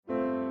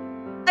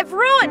You've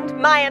ruined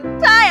my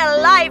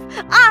entire life.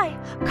 I,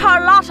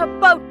 Carlotta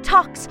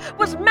Botox,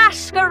 was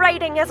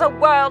masquerading as a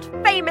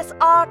world-famous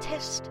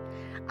artist.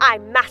 I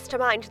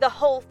masterminded the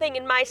whole thing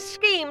in my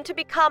scheme to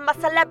become a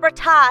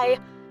celebrity,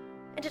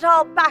 and it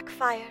all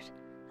backfired.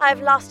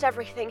 I've lost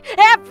everything.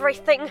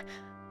 Everything!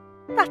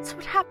 That's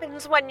what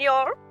happens when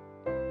you're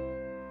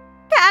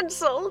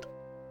cancelled.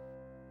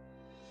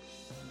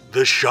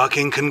 The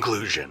shocking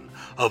conclusion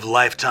of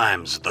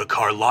Lifetime's The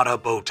Carlotta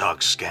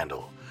Botox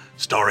Scandal,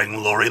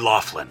 starring Lori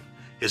Loughlin,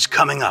 is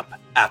coming up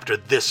after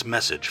this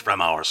message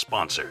from our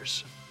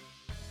sponsors.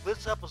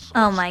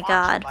 Oh my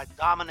god.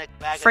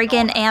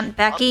 Friggin' Aunt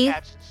Becky.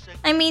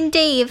 I mean,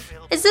 Dave,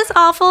 is this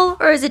awful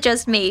or is it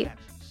just me?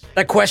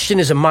 That question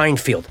is a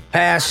minefield.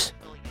 Pass.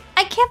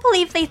 I can't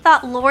believe they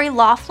thought Lori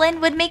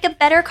Loughlin would make a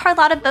better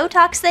Carlotta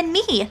Botox than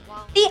me.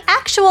 The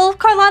actual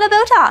Carlotta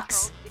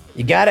Botox.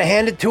 You gotta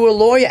hand it to her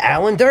lawyer,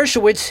 Alan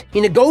Dershowitz.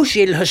 He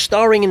negotiated her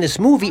starring in this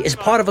movie as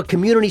part of a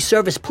community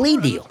service plea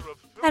deal.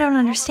 I don't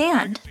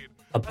understand.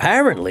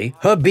 Apparently,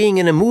 her being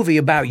in a movie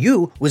about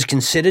you was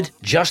considered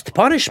just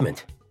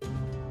punishment.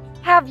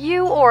 Have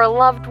you or a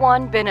loved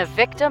one been a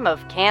victim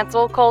of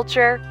cancel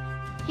culture?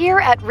 Here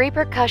at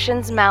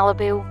Repercussions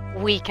Malibu,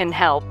 we can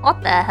help.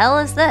 What the hell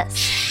is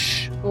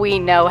this? We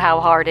know how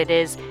hard it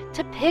is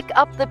to pick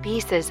up the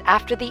pieces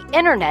after the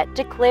internet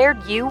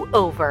declared you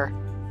over.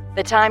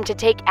 The time to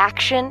take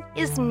action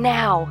is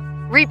now.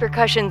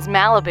 Repercussions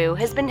Malibu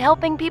has been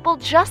helping people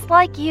just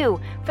like you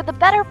for the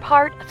better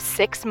part of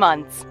 6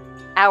 months.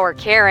 Our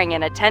caring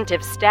and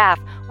attentive staff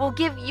will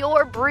give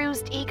your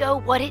bruised ego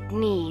what it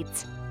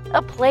needs.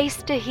 A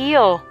place to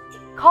heal.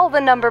 Call the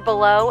number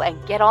below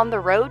and get on the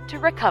road to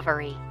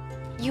recovery.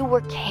 You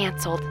were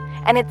canceled,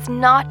 and it's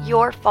not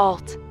your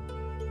fault.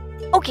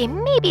 Okay,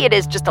 maybe it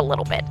is just a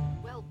little bit.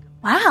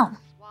 Wow.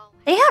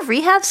 They have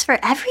rehabs for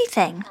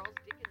everything.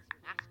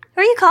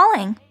 Who are you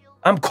calling?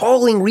 I'm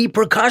calling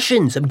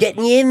Repercussions. I'm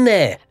getting you in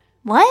there.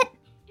 What?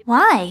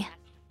 Why?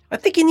 I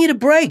think you need a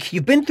break.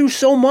 You've been through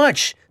so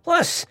much.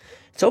 Plus,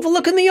 it's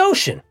overlooking the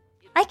ocean.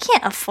 I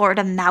can't afford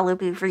a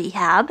Malibu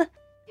rehab.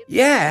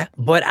 Yeah,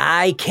 but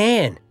I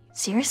can.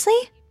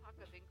 Seriously?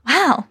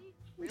 Wow.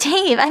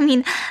 Dave, I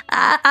mean,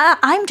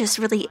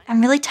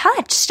 I'm really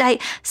touched.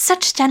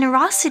 Such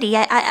generosity.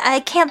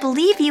 I can't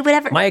believe you would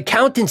ever... My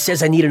accountant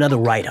says I need another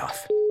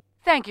write-off.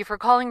 Thank you for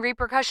calling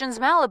Repercussions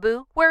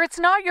Malibu, where it's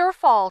not your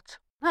fault.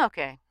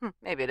 Okay,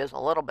 maybe it is a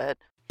little bit.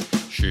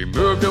 She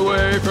moved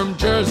away from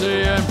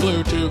Jersey and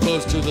flew too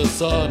close to the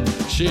sun.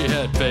 She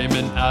had fame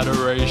and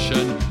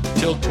adoration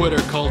till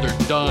Twitter called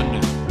her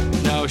done.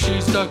 Now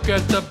she's stuck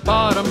at the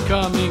bottom,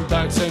 coming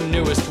back's her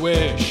newest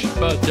wish.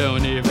 But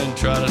don't even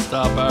try to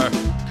stop her,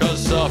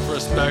 cause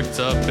self-respect's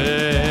a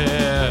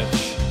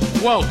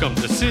bitch. Welcome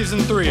to Season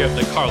 3 of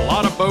the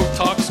Carlotta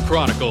Botox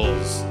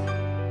Chronicles.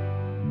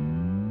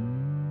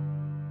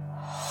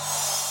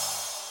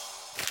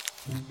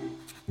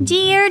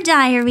 Dear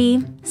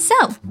Diary,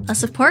 so, a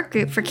support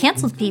group for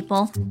canceled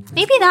people.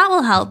 Maybe that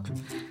will help.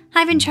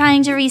 I've been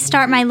trying to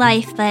restart my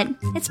life, but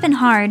it's been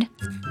hard.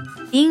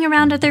 Being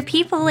around other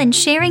people and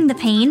sharing the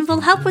pain will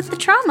help with the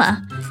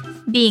trauma.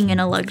 Being in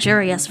a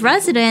luxurious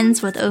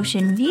residence with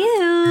ocean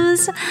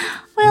views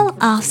will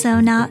also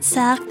not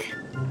suck.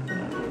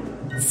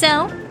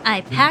 So,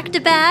 I packed a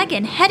bag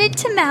and headed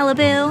to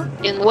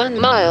Malibu. In 1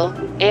 mile,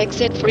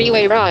 exit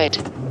freeway right.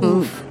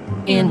 Oof.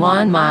 In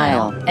 1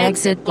 mile,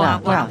 exit blah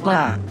blah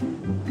blah.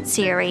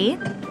 Siri,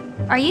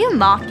 are you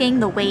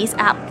mocking the Waze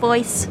app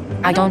voice?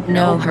 I don't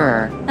know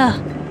her.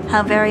 Ugh,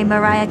 how very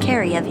Mariah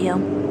Carey of you.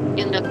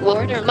 In a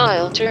 1/4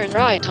 mile, turn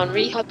right on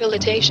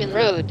Rehabilitation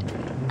Road.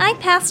 I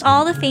passed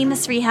all the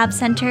famous rehab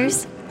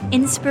centers.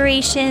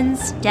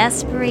 Inspirations,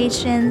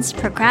 Desperations,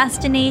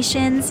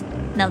 Procrastinations,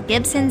 Mel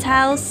Gibson's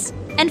house,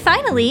 and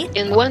finally...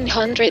 In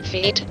 100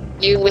 feet,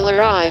 you will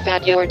arrive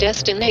at your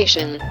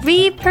destination.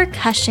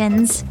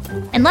 Repercussions.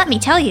 And let me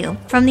tell you,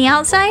 from the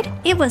outside,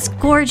 it was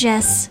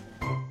gorgeous.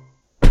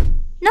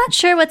 Not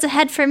sure what's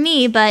ahead for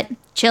me, but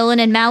chillin'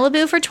 in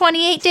Malibu for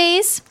 28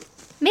 days?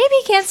 Maybe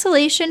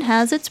cancellation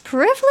has its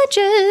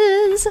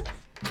privileges.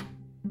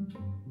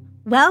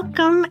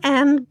 Welcome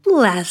and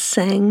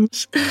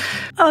blessings.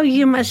 Oh,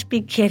 you must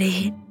be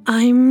kidding.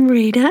 I'm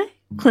Rita,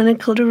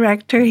 clinical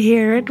director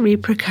here at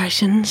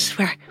Repercussions,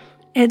 where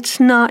it's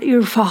not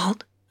your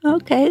fault.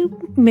 Okay,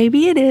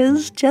 maybe it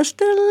is,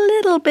 just a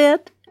little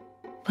bit.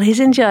 Please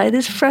enjoy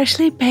this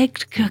freshly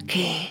baked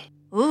cookie.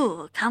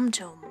 Ooh, come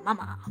to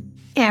mama.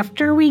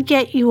 After we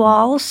get you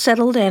all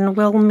settled in,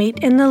 we'll meet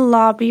in the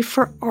lobby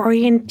for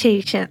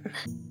orientation.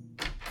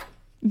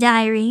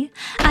 Diary,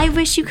 I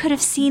wish you could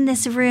have seen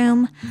this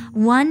room.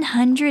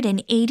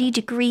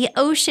 180-degree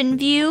ocean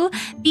view,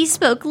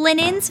 bespoke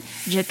linens,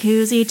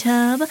 jacuzzi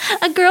tub.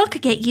 A girl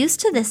could get used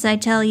to this, I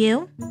tell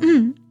you.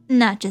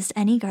 Not just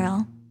any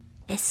girl.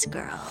 This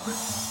girl.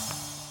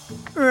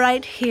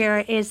 Right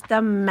here is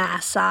the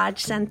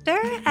massage center,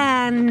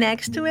 and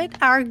next to it,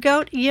 our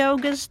goat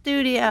yoga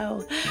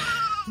studio.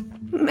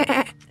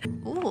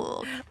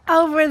 Ooh.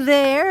 Over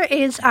there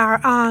is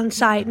our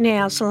on-site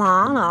nail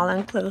salon,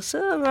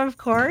 all-inclusive, of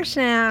course.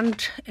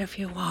 And if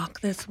you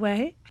walk this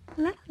way,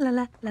 la la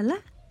la la la,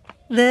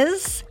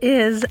 this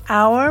is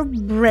our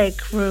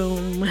break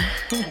room.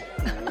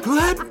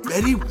 Good,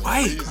 Betty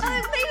White.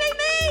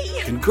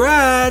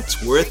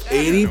 Congrats, worth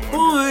 80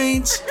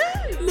 points.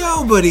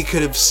 Nobody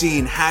could have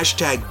seen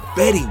hashtag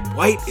Betty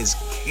White is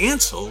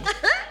canceled.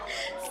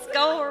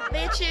 Score,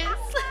 bitches.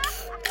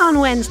 On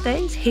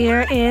Wednesdays,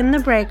 here in the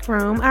break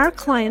room, our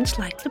clients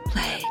like to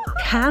play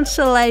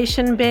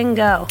cancellation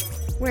bingo,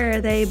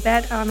 where they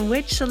bet on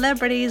which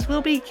celebrities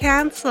will be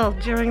canceled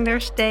during their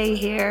stay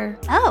here.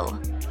 Oh,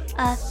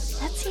 that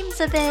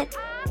seems a bit,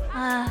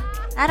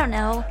 I don't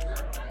know,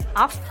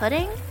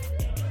 off-putting?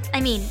 I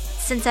mean,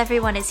 since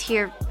everyone is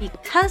here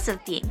because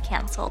of being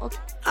canceled.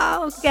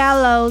 Oh,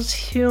 gallows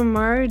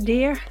humor,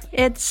 dear.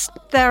 It's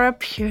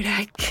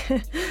therapeutic.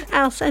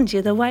 I'll send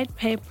you the white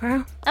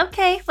paper.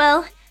 Okay,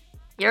 well,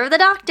 you're the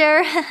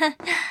doctor.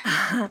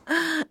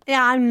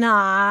 Yeah, I'm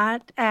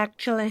not,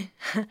 actually.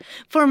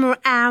 Former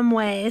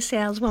Amway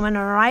saleswoman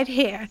right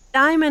here,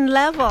 diamond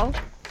level.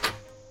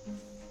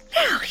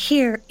 Now,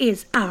 here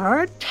is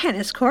our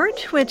tennis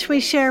court, which we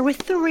share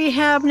with the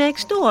rehab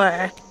next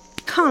door.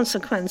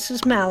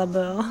 Consequences,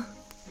 Malibu.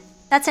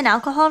 That's an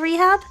alcohol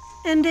rehab?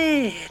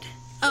 Indeed.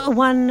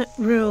 One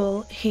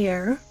rule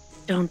here.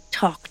 Don't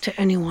talk to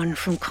anyone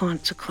from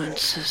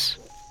Consequences.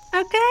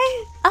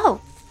 Okay?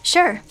 Oh,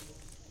 sure.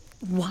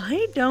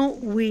 Why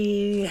don't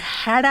we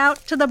head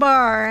out to the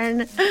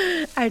barn?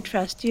 I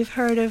trust you've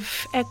heard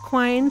of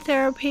equine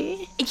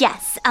therapy?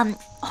 Yes,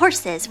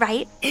 horses,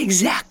 right?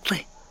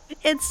 Exactly.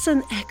 It's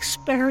an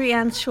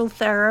experiential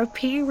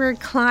therapy where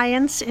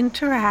clients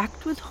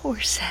interact with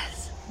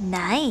horses.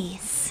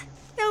 Nice.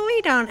 No,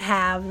 we don't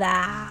have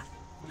that.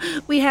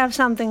 We have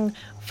something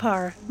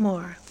far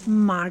more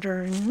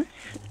modern.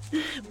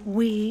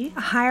 We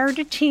hired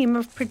a team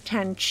of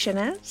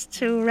pretentionists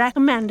who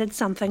recommended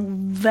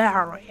something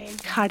very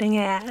cutting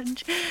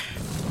edge.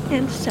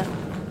 And so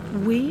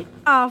we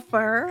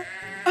offer,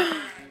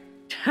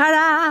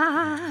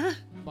 ta-da,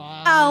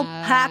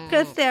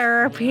 alpaca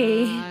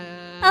therapy.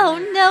 Oh,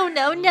 no,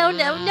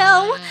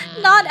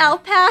 not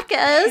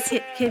alpacas.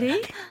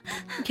 Kitty?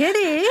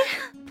 Kitty?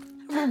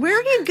 Where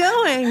are you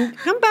going?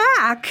 Come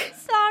back.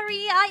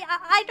 Sorry,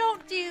 I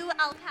don't do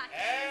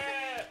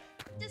alpacas,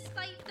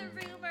 despite the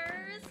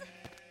rumors.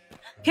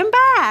 Come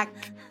back.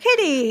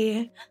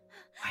 Kitty.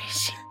 What is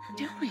she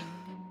doing?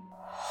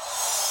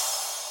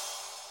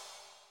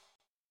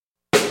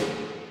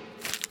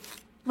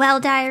 Well,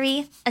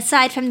 Diary,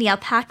 aside from the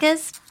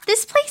alpacas,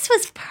 this place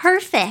was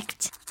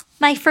perfect.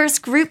 My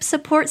first group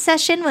support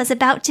session was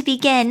about to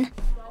begin.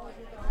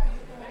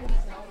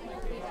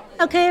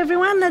 Okay,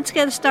 everyone, let's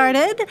get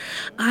started.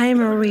 I'm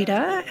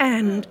Rita,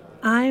 and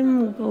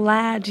I'm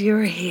glad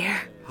you're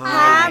here.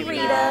 Hi,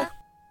 Rita.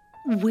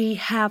 We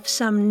have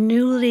some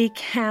newly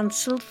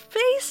canceled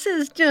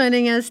faces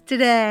joining us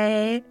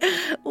today.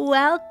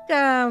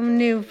 Welcome,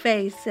 new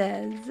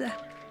faces.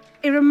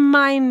 A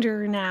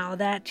reminder now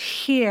that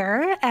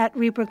here at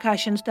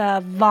Repercussions,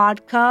 the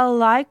vodka,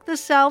 like the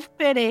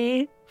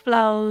self-pity,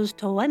 flows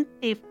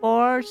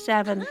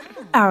 24/7.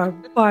 Our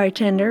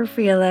bartender,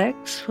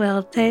 Felix,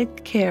 will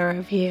take care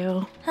of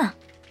you. Huh.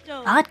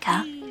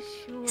 Vodka?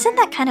 Isn't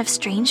that kind of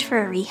strange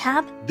for a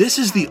rehab? This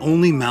is the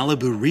only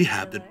Malibu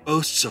rehab that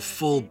boasts a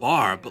full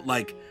bar, but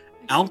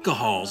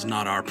alcohol's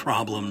not our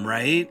problem,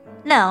 right?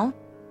 No.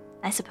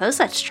 I suppose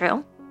that's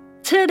true.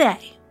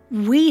 Today,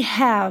 we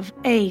have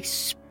a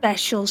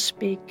special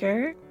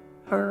speaker,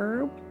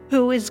 Herb,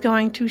 who is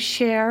going to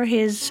share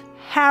his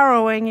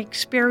harrowing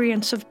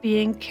experience of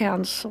being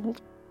canceled.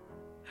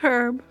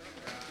 Herb.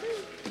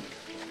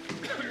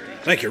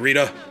 Thank you,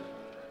 Rita.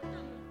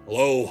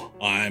 Hello,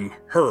 I'm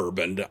Herb,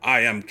 and I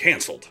am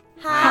canceled.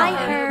 Hi,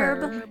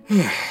 Herb.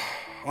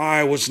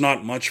 I was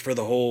not much for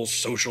the whole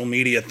social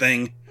media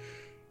thing.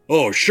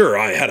 Oh, sure,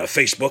 I had a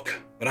Facebook,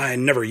 but I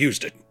never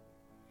used it.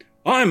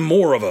 I'm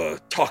more of a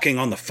talking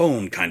on the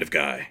phone kind of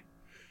guy.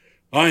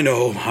 I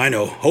know.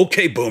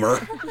 Okay,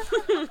 boomer.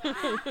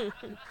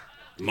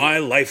 My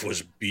life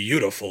was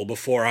beautiful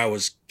before I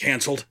was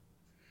canceled.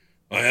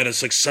 I had a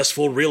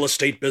successful real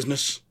estate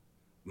business,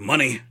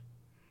 money,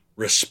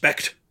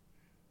 respect,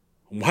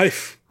 a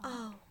wife,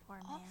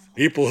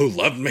 people who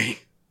loved me.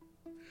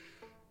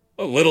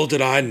 Little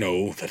did I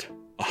know that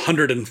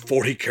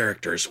 140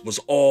 characters was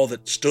all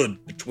that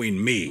stood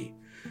between me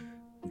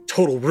and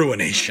total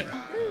ruination.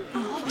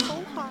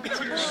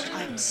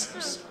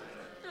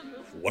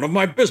 One of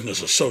my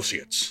business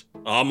associates,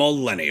 a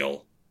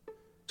millennial,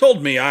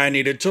 told me I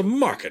needed to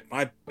market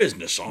my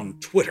business on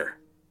Twitter.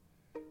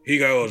 He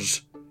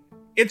goes,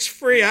 "It's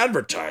free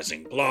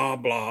advertising, blah,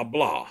 blah,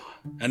 blah."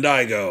 And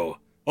I go,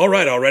 "All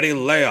right, already,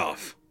 lay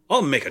off.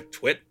 I'll make a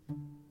twit."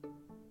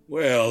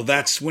 Well,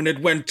 that's when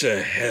it went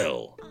to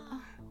hell.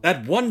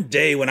 That one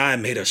day when I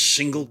made a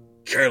single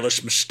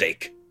careless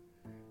mistake.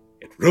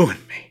 It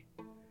ruined me.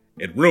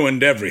 It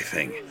ruined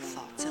everything.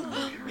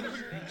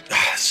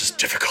 This is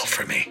difficult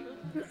for me.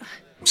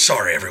 I'm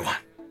sorry, everyone.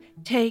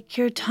 Take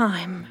your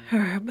time,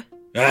 Herb.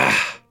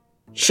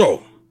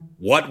 So,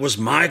 what was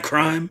my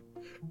crime?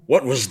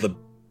 What was the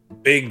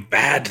big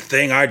bad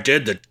thing I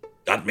did that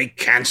got me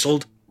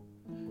canceled?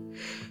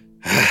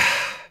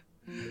 I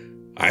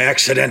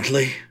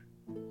accidentally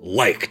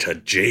liked a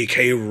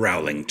J.K.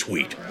 Rowling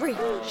tweet.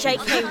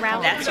 J.K.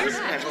 Rowling. That's your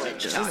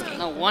privilege.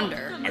 No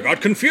wonder. I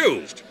got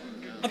confused.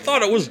 I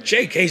thought it was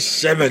J.K.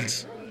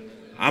 Simmons.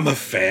 I'm a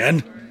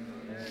fan.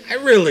 I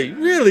really,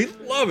 really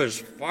love his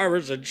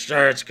farmers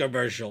insurance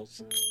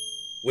commercials.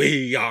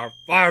 We are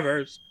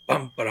farmers.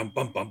 Bum, ba-dum,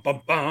 bum, bum,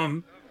 bum,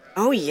 bum.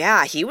 Oh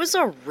yeah, he was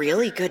a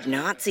really good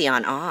Nazi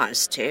on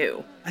Oz,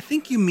 too. I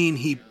think you mean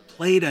he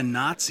played a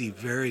Nazi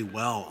very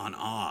well on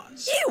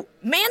Oz. You,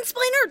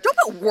 mansplainer, don't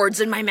put words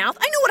in my mouth.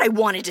 I know what I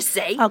wanted to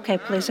say. Okay,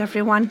 please,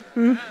 everyone.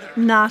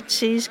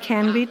 Nazis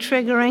can be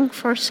triggering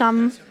for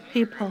some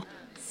people.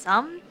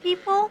 Some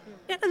people?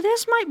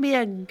 This might be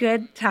a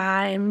good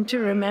time to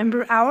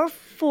remember our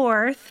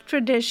fourth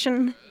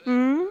tradition.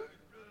 No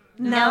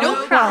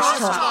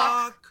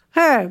crosstalk.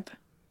 Herb,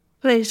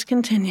 please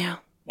continue.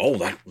 Oh,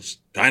 that was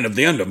kind of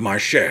the end of my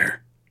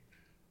share.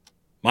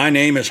 My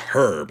name is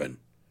Herb, and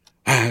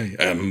I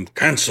am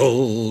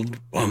cancelled.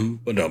 Bum,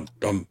 ba-dum,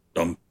 dum,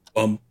 dum,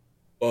 bum,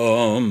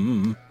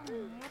 bum.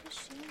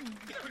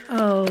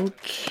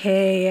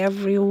 Okay,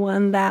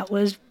 everyone, that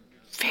was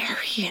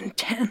very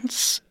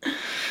intense.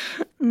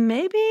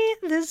 Maybe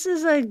this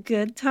is a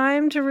good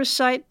time to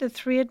recite the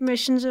 3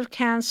 admissions of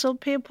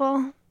canceled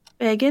people.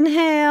 Big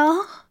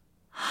inhale.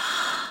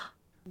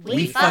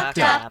 We fucked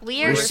up.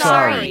 We're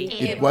sorry.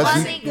 It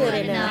wasn't good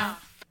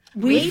enough.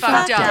 We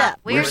fucked up.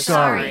 We're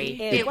sorry.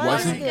 It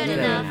wasn't good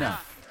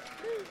enough.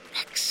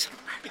 Excellent.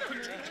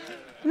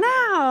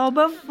 Now,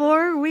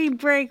 before we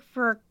break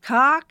for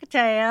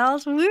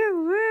cocktails,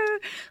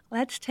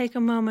 let's take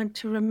a moment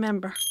to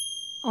remember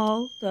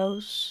all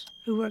those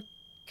who were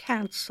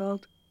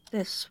canceled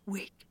this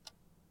week.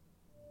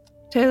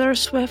 Taylor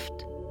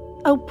Swift,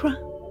 Oprah,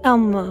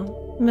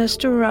 Elmo,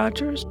 Mr.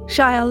 Rogers,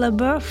 Shia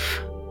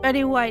LaBeouf,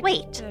 Betty White.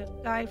 Wait,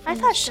 I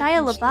thought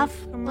Shia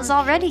LaBeouf was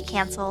already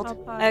canceled.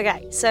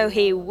 Okay, so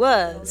he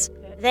was.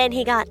 Then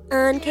he got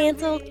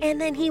uncanceled, and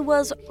then he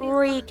was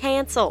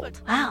recanceled.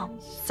 Wow.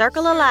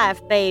 Circle of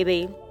life,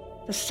 baby.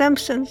 The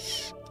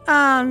Simpsons,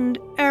 and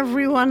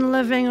everyone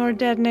living or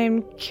dead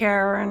named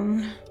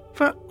Karen.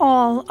 For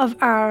all of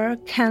our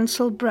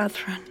canceled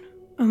brethren,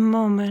 a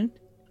moment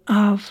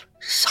of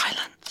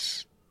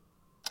silence.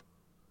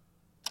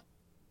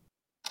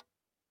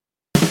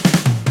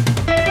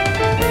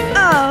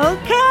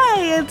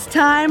 Okay, it's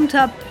time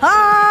to party!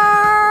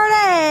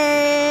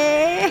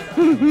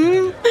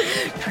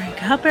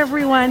 Drink up,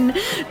 everyone.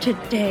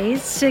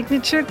 Today's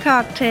signature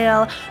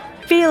cocktail,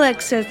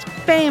 Felix's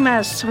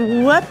famous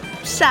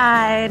whoops,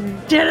 I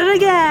did it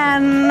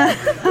again.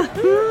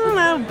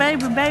 Oh,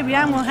 baby,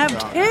 I'm gonna have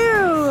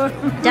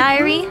 2.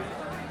 Diary,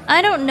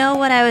 I don't know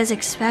what I was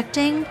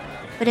expecting,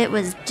 but it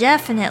was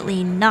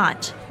definitely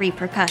not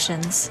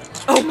repercussions.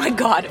 Oh my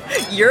god,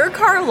 your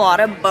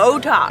Carlotta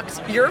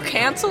Botox. Your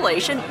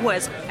cancellation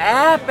was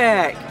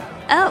epic.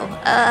 Oh,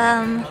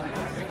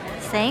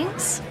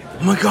 thanks?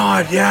 Oh my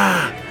god,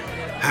 yeah.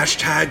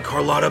 Hashtag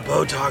Carlotta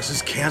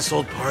Botox's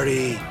canceled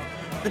party.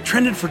 It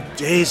trended for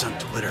days on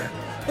Twitter.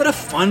 What a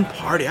fun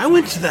party. I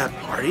went to that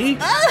party.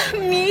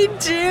 Me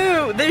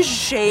too. The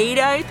shade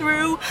I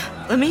threw.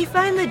 Let me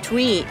find the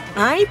tweet.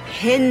 I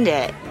pinned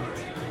it.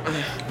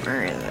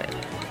 Where is it?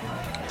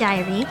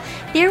 Diary,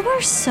 there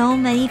were so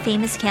many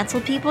famous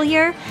canceled people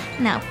here.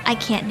 Now, I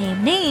can't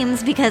name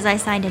names because I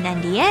signed an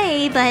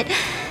NDA, but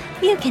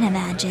you can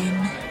imagine.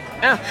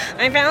 Oh,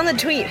 I found the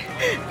tweet.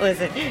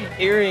 Listen,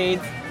 it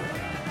reads,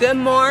 "Good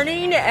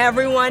morning to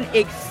everyone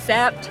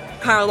except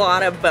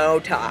Carlotta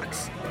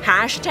Botox.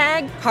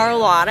 Hashtag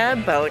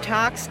Carlotta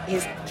Botox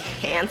is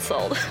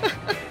canceled."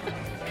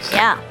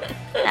 Yeah,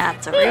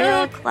 that's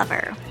real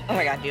clever. Oh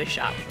my god, do a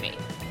shot with me.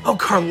 Oh,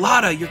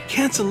 Carlotta, your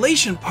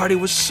cancellation party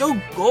was so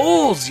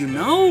goals, you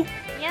know?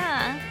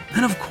 Yeah.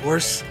 And of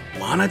course,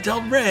 Lana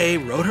Del Rey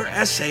wrote her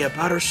essay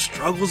about her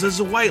struggles as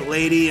a white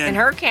lady And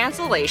her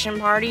cancellation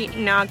party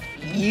knocked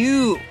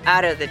you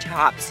out of the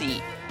top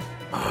seat.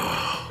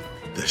 Oh,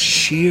 the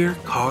sheer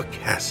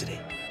caucasity.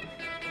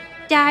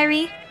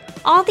 Diary,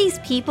 all these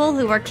people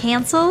who were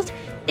canceled,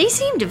 they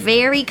seemed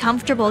very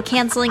comfortable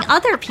canceling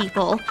other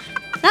people.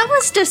 That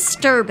was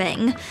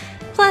disturbing.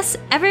 Plus,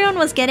 everyone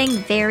was getting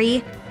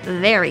very,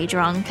 very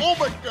drunk. Oh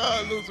my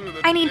god, those were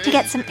the I need to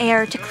get some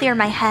air to clear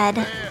my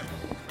head.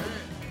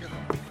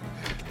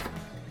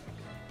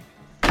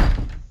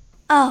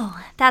 Oh,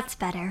 that's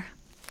better.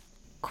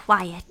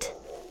 Quiet.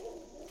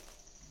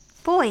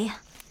 Boy,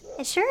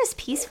 it sure is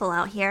peaceful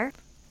out here.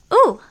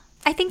 Ooh,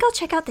 I think I'll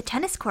check out the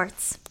tennis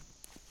courts.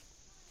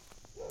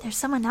 There's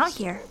someone out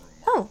here.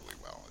 Oh.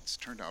 Well, it's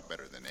turned out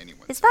better than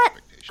anyone's Is that?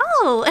 expectations.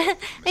 Oh,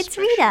 it's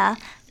Rita.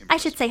 I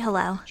should say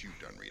hello. You've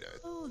done, Rita.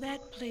 Oh,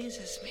 that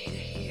pleases me to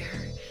hear.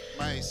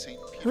 My St.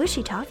 Who is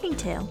she talking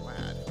to?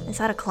 Is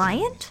that a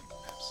client?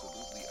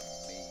 Absolutely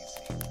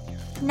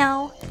amazing.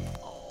 No.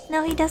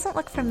 No, he doesn't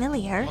look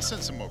familiar. I'll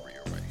send some over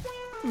your way.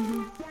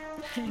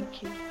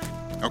 Thank you.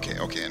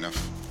 Okay,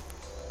 enough.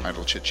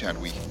 idle chit-chat.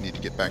 We need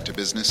to get back to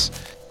business.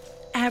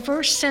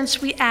 Ever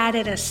since we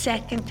added a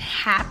second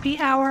happy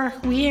hour,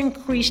 we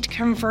increased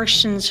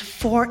conversions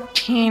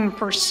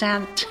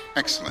 14%.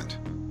 Excellent.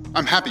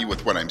 I'm happy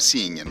with what I'm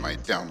seeing in my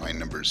downline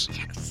numbers.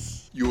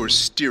 Yes. You're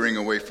steering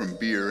away from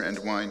beer and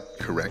wine,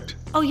 correct?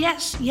 Oh,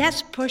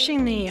 yes,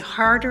 pushing the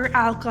harder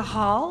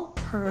alcohol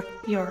per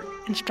your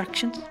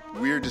instructions.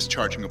 We're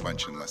discharging a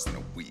bunch in less than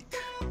a week.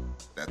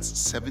 That's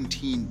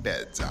 17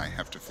 beds I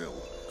have to fill.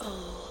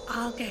 Oh,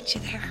 I'll get you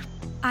there.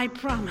 I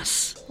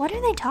promise. What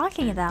are they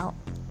talking about?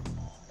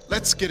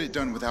 Let's get it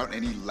done without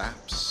any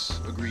lapse.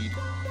 Agreed.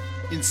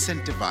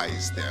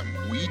 Incentivize them.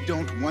 We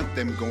don't want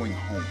them going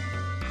home.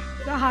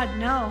 God,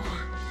 no.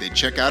 They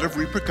check out of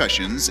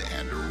repercussions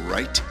and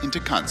right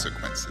into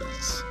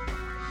consequences.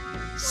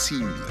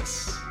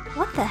 Seamless.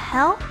 What the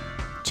hell?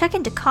 Check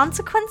into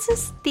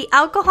consequences? The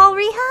alcohol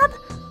rehab?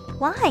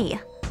 Why?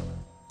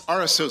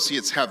 Our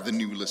associates have the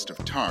new list of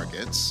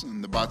targets,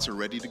 and the bots are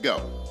ready to go.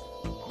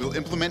 We'll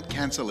implement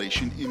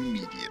cancellation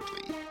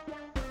immediately.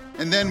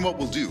 And then what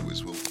we'll do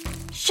is we'll...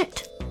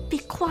 Shit! Be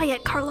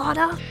quiet,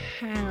 Carlotta.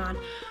 Hang on.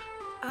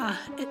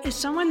 Is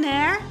someone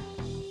there?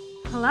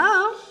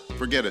 Hello?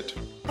 Forget it.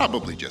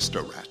 Probably just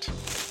a rat.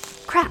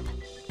 Crap.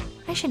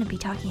 I shouldn't be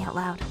talking out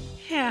loud.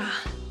 Yeah,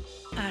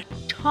 a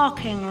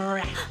talking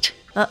rat.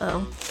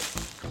 Uh-oh.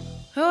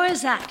 Who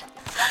is that?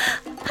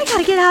 I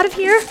gotta get out of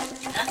here.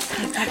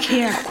 Get back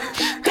here.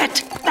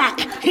 Get back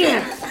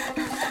here.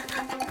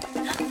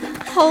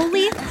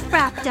 Holy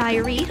crap,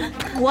 Diary.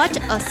 What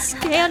a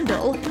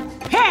scandal.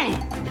 Hey!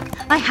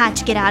 I had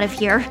to get out of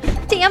here.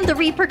 Damn the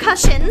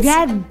repercussions.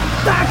 Get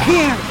back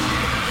here.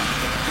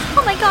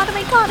 Oh my god, oh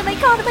my god, oh my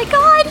god, oh my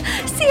god!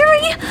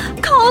 Siri,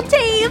 call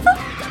Dave!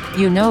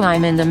 You know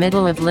I'm in the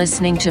middle of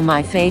listening to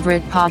my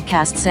favorite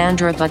podcast,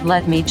 Sandra, but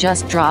let me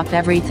just drop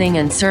everything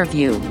and serve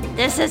you.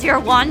 This is your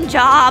one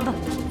job.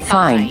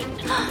 Fine.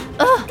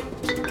 Ugh.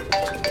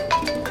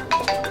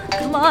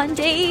 Come on,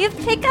 Dave,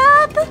 pick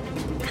up!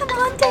 Come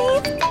on,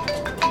 Dave!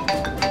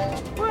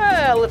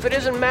 Well, if it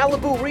isn't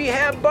Malibu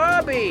Rehab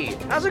Barbie.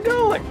 How's it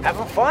going?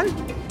 Having fun?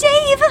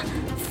 Dave!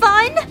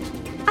 Fun?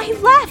 I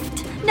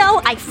left.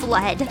 No, I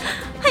fled.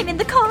 I'm in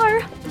the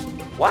car.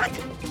 What?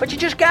 But you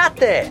just got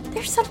there.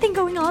 There's something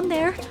going on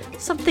there.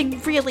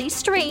 Something really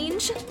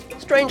strange.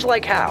 Strange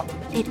like how?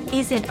 It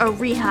isn't a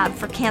rehab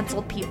for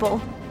canceled people.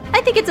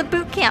 I think it's a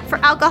boot camp for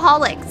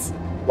alcoholics.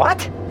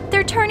 What?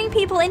 They're turning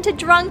people into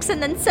drunks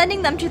and then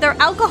sending them to their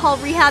alcohol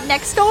rehab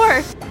next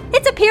door.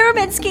 It's a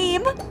pyramid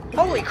scheme.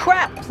 Holy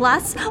crap.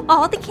 Plus,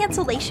 all the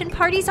cancellation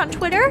parties on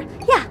Twitter,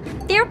 yeah,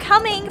 they're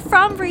coming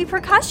from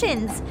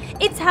repercussions.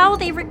 It's how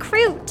they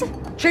recruit.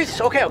 Jesus,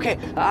 okay.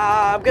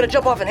 I'm gonna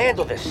jump off and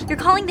handle this. You're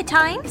calling the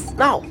Times?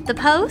 No. The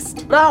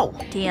Post? No.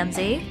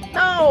 TMZ?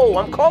 No,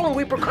 I'm calling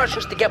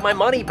repercussions to get my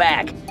money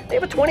back. They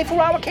have a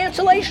 24-hour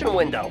cancellation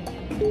window.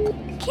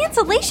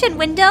 Cancellation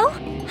window?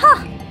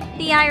 Huh,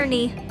 the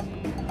irony.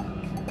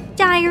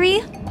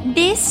 Diary,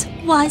 this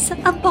was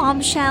a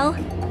bombshell.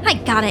 I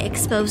gotta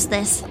expose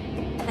this.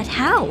 But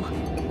how?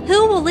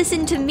 Who will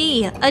listen to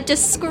me, a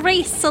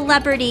disgraced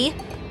celebrity?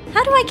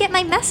 How do I get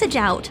my message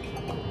out?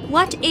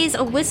 What is a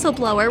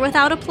whistleblower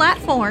without a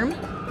platform?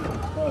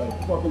 Hey,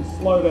 fucking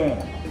slow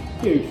down.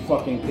 You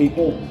fucking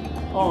people.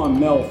 I'm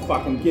Mel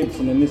fucking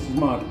Gibson and this is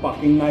my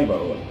fucking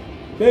neighborhood.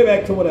 Go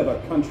back to whatever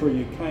country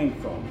you came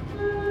from.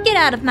 Get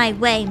out of my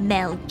way,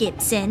 Mel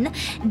Gibson.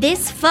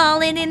 This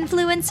fallen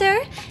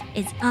influencer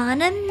is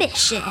on a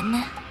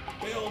mission.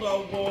 Build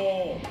a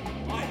wall.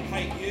 I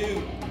hate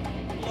you.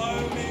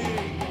 Blow me.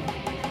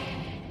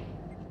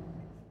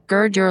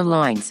 Gird your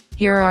loins.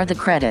 Here are the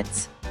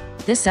credits.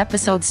 This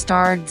episode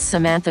starred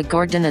Samantha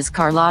Gordon as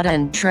Carlotta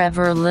and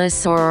Trevor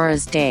Lissor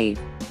as Dave.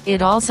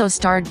 It also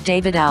starred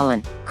David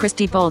Allen,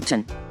 Christy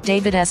Bolton,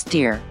 David S.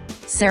 Deere,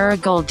 Sarah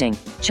Golding,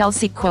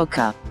 Chelsea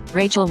Quokka,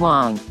 Rachel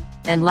Wong,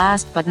 and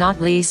last but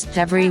not least,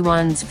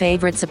 everyone's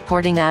favorite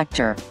supporting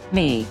actor,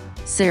 me,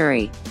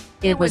 Siri.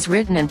 It was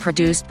written and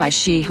produced by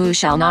she who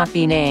shall not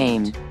be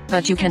named,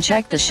 but you can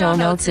check the show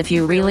notes if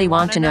you really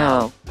want to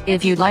know.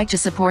 If you'd like to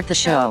support the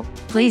show,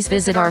 please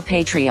visit our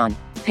Patreon,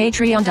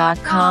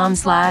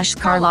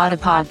 patreon.com/Carlotta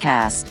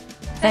Podcast.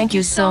 Thank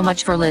you so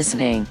much for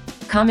listening.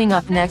 Coming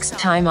up next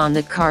time on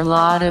the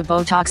Carlotta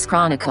Botox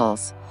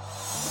Chronicles.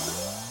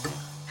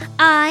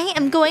 I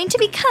am going to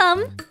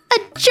become a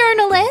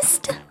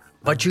journalist.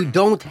 But you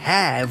don't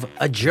have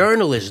a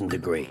journalism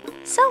degree.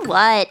 So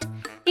what?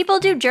 People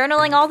do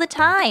journaling all the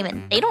time,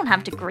 and they don't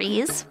have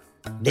degrees.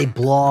 They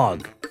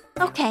blog.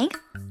 Okay,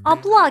 I'll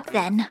blog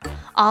then.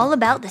 All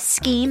about the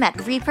scheme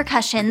at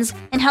Repercussions,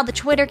 and how the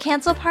Twitter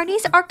cancel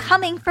parties are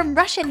coming from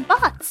Russian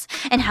bots,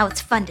 and how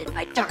it's funded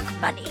by dark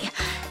money.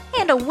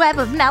 And a web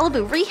of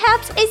Malibu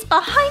rehabs is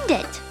behind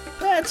it.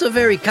 That's a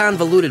very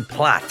convoluted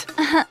plot.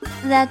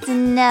 That's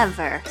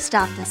never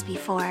stopped us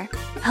before.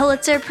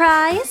 Pulitzer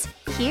Prize,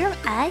 here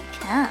I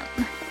come.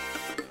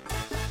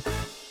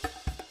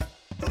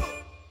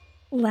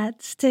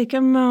 Let's take a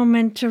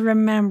moment to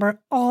remember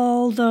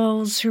all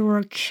those who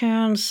were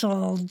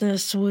canceled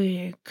this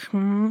week.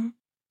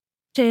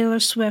 Taylor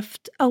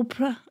Swift,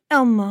 Oprah,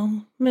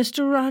 Elmo,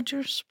 Mr.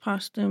 Rogers,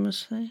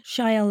 posthumously,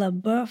 Shia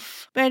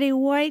LaBeouf, Betty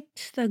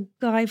White, the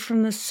guy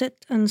from the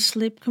sit and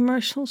sleep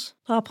commercials,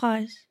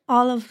 Popeyes,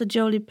 all of the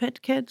Jolie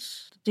Pitt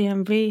kids, the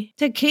DMV,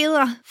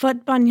 Tequila,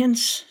 Foot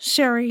Bunions,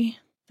 Sherry,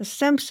 The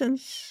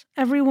Simpsons,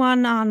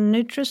 everyone on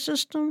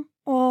Nutrisystem,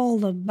 all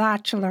the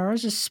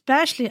Bachelors,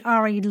 especially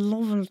Ari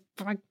Lovell.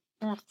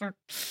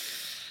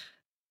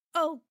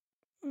 Oh.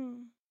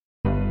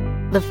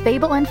 The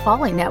Fable and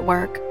Folly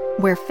Network,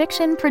 where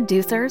fiction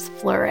producers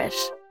flourish.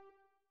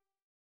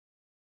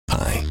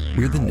 Hi,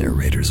 we're the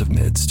narrators of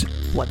Midst.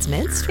 What's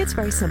Midst? It's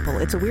very simple.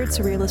 It's a weird,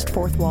 surrealist,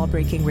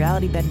 fourth-wall-breaking,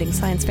 reality-bending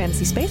science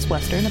fantasy space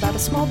western about a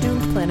small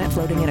doomed planet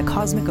floating in a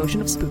cosmic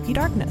ocean of spooky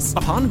darkness.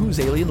 Upon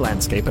whose alien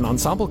landscape an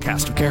ensemble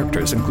cast of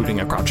characters, including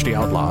a crotchety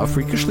outlaw, a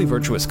freakishly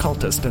virtuous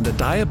cultist, and a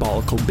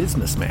diabolical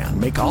businessman,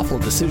 make awful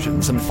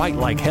decisions and fight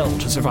like hell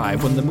to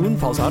survive when the moon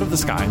falls out of the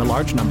sky and a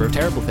large number of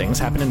terrible things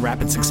happen in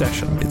rapid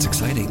succession. It's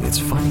exciting, it's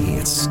funny,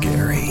 it's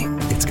scary.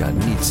 It's got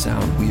neat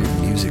sound, weird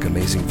music,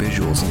 amazing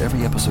visuals, and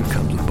every episode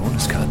comes with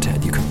bonus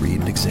content you can read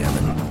and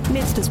examine.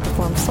 Midst is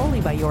performed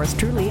solely by yours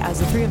truly, as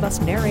the three of us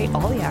narrate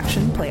all the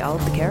action, play all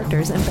of the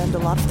characters, and bend a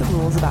lot of the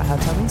rules about how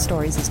telling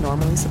stories is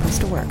normally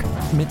supposed to work.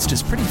 Midst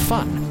is pretty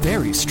fun,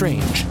 very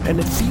strange, and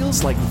it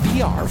feels like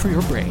VR for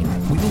your brain.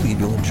 We believe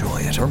you'll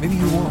enjoy it, or maybe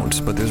you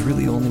won't, but there's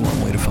really only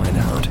one way to find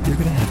out. You're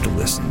gonna have to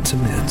listen to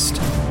Midst.